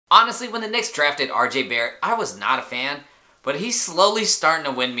Honestly, when the Knicks drafted RJ Barrett, I was not a fan, but he's slowly starting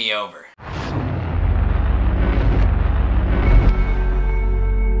to win me over.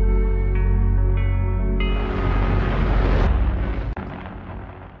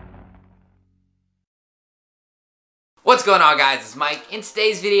 What's going on, guys? It's Mike. In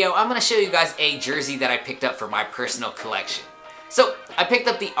today's video, I'm going to show you guys a jersey that I picked up for my personal collection. So, I picked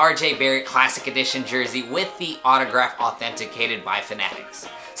up the RJ Barrett Classic Edition jersey with the autograph authenticated by Fanatics.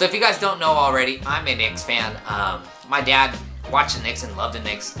 So if you guys don't know already, I'm a Knicks fan. My dad watched the Knicks and loved the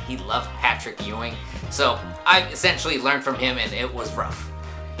Knicks. He loved Patrick Ewing. So I essentially learned from him, and it was rough.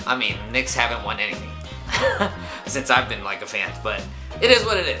 I mean, Knicks haven't won anything since I've been like a fan, but it is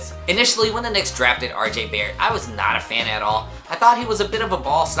what it is. Initially, when the Knicks drafted RJ Barrett, I was not a fan at all. I thought he was a bit of a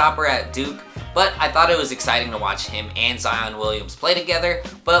ball stopper at Duke, but I thought it was exciting to watch him and Zion Williams play together.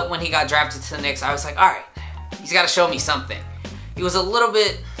 But when he got drafted to the Knicks, I was like, alright, he's got to show me something. He was a little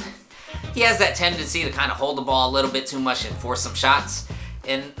bit, he has that tendency to kind of hold the ball a little bit too much and force some shots.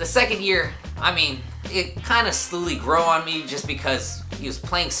 And the second year, I mean, it kind of slowly grew on me just because he was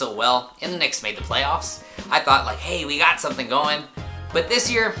playing so well and the Knicks made the playoffs. I thought like, hey, we got something going. But this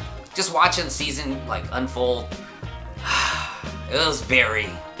year, just watching the season like unfold, it was very,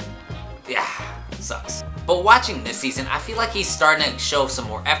 sucks. But watching this season, I feel like he's starting to show some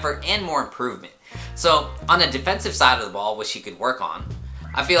more effort and more improvement. So on the defensive side of the ball, which he could work on,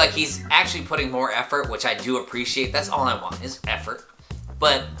 I feel like he's actually putting more effort, which I do appreciate. That's all I want is effort.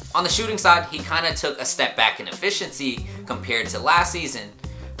 But on the shooting side, he kind of took a step back in efficiency compared to last season.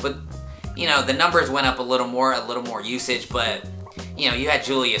 But, you know, the numbers went up a little more usage, but, you know, you had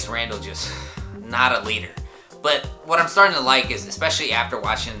Julius Randle just not a leader. But what I'm starting to like is, especially after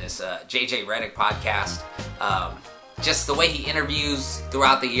watching this JJ Redick podcast, just the way he interviews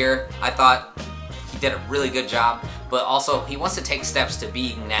throughout the year, I thought he did a really good job. But also, he wants to take steps to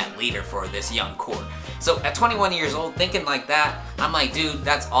being that leader for this young core. So at 21 years old, thinking like that, I'm like, dude,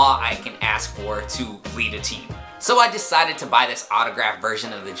 that's all I can ask for to lead a team. So I decided to buy this autographed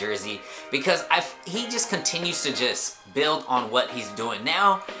version of the jersey because he just continues to just build on what he's doing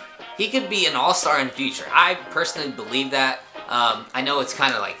now. He could be an all-star in the future. I personally believe that. I know it's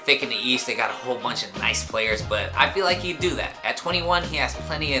kind of like thick in the East. They got a whole bunch of nice players, but I feel like he'd do that. At 21, he has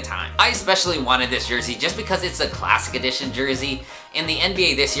plenty of time. I especially wanted this jersey just because it's a Classic Edition jersey, and the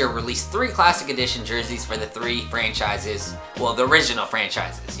NBA this year released 3 Classic Edition jerseys for the 3 franchises, well, the original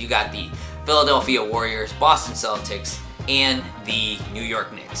franchises. You got the Philadelphia Warriors, Boston Celtics, and the New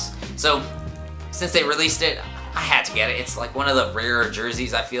York Knicks. So, since they released it, I had to get it. It's like one of the rarer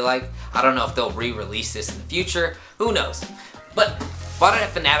jerseys, I feel like. I don't know if they'll re-release this in the future. Who knows? But bought it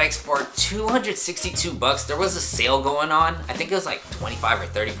at Fanatics for $262. There was a sale going on. I think it was like 25 or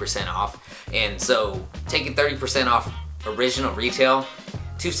 30% off. And so taking 30% off original retail,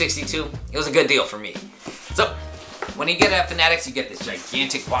 $262, it was a good deal for me. So when you get it at Fanatics, you get this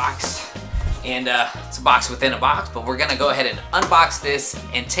gigantic box. And it's a box within a box, but we're gonna go ahead and unbox this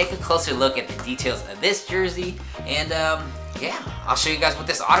and take a closer look at the details of this jersey. And yeah, I'll show you guys what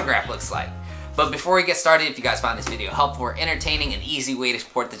this autograph looks like. But before we get started, if you guys found this video helpful or entertaining, an easy way to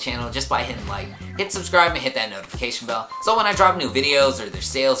support the channel just by hitting like, hit subscribe, and hit that notification bell. So when I drop new videos or there's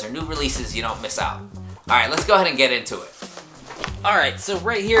sales or new releases, you don't miss out. Alright, let's go ahead and get into it. Alright, so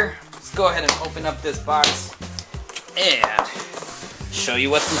right here, let's go ahead and open up this box and show you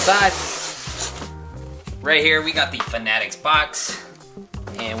what's inside. Right here, we got the Fanatics box,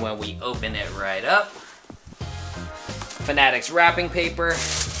 and when we open it right up, Fanatics wrapping paper.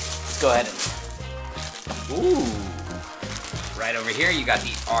 Let's go ahead and, ooh, right over here, you got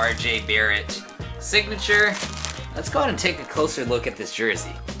the RJ Barrett signature. Let's go ahead and take a closer look at this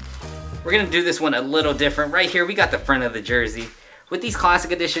jersey. We're gonna do this one a little different. Right here, we got the front of the jersey. With these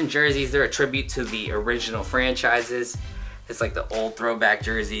Classic Edition jerseys, they're a tribute to the original franchises. It's like the old throwback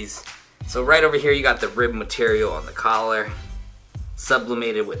jerseys. So right over here, you got the rib material on the collar,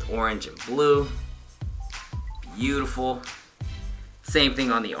 sublimated with orange and blue. Beautiful. Same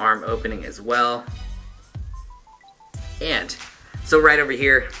thing on the arm opening as well. And so right over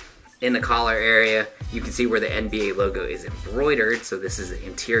here in the collar area, you can see where the NBA logo is embroidered. So this is the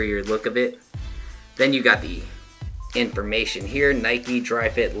interior look of it. Then you got the information here, Nike, dry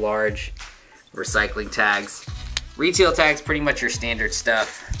fit, large, recycling tags. Retail tags, pretty much your standard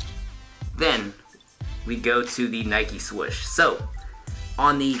stuff. Then we go to the Nike swoosh. So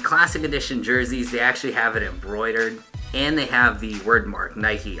on the Classic Edition jerseys, they actually have it embroidered and they have the word mark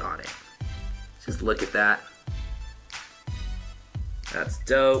Nike on it. Just look at that. That's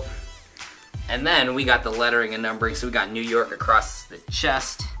dope. And then we got the lettering and numbering. So we got New York across the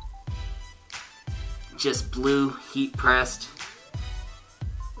chest. Just blue, heat pressed.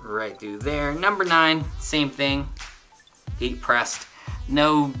 right through there. Number 9, same thing, heat pressed.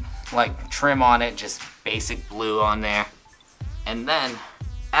 No like trim on it, just basic blue on there. And then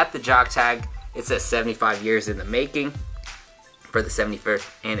at the jock tag, it says 75 years in the making for the 75th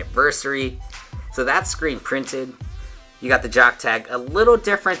anniversary. So that's screen printed. You got the jock tag a little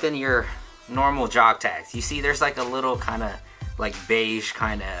different than your normal jock tags. You see there's like a little kind of like beige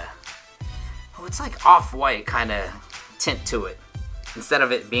kind of, oh, it's like off-white kind of tint to it instead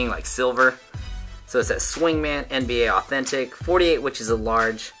of it being like silver. So it says Swingman NBA Authentic 48, which is a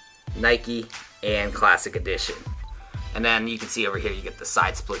large, Nike, and Classic Edition. And then you can see over here you get the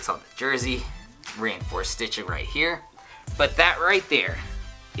side splits on the jersey, reinforced stitching right here. But that right there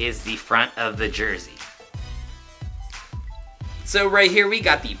is the front of the jersey. So right here we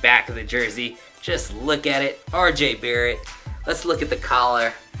got the back of the jersey. Just look at it, RJ Barrett. Let's look at the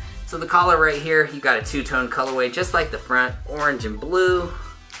collar. So the collar right here, you got a two-tone colorway just like the front, orange and blue.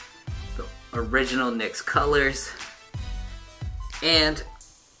 The original Knicks colors. And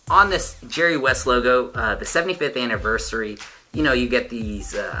on this Jerry West logo, the 75th anniversary, you know, you get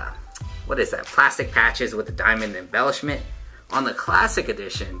these, what is that, plastic patches with a diamond embellishment. On the Classic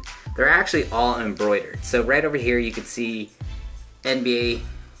Edition, they're actually all embroidered. So right over here you can see NBA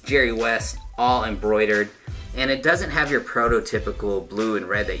Jerry West all embroidered. And it doesn't have your prototypical blue and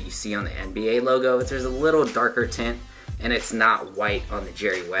red that you see on the NBA logo. There's a little darker tint, and it's not white on the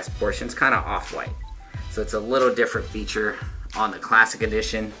Jerry West portion. It's kind of off-white. So it's a little different feature on the Classic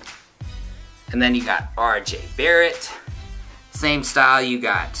Edition. And then you got RJ Barrett. Same style, you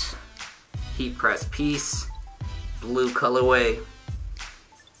got heat press piece, blue colorway.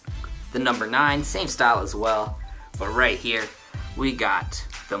 The number 9, same style as well. But right here, we got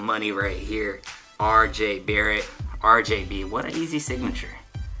the money right here. RJ Barrett, RJB, what an easy signature.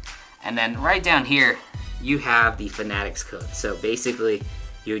 And then right down here, you have the Fanatics code. So basically,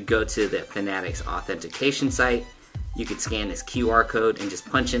 you would go to the Fanatics authentication site. You could scan this QR code and just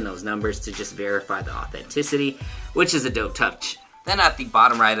punch in those numbers to just verify the authenticity, which is a dope touch. Then at the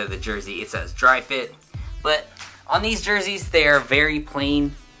bottom right of the jersey, it says dry fit. But on these jerseys, they are very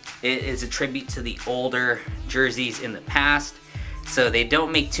plain. It is a tribute to the older jerseys in the past. So they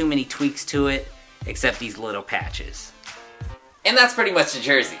don't make too many tweaks to it, except these little patches. And that's pretty much the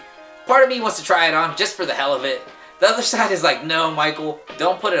jersey. Part of me wants to try it on just for the hell of it. The other side is like, no, Michael,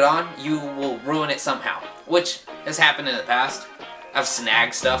 don't put it on. You will ruin it somehow, which has happened in the past. I've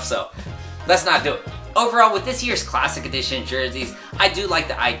snagged stuff, so let's not do it. Overall, with this year's Classic Edition jerseys, I do like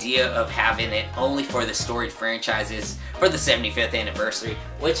the idea of having it only for the storied franchises for the 75th anniversary,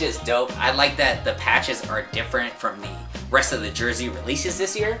 which is dope. I like that the patches are different from the rest of the jersey releases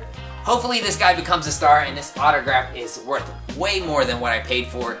this year. Hopefully this guy becomes a star and this autograph is worth way more than what I paid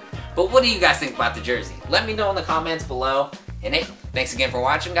for. But what do you guys think about the jersey? Let me know in the comments below. And hey, thanks again for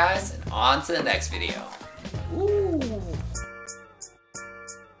watching, guys, and on to the next video.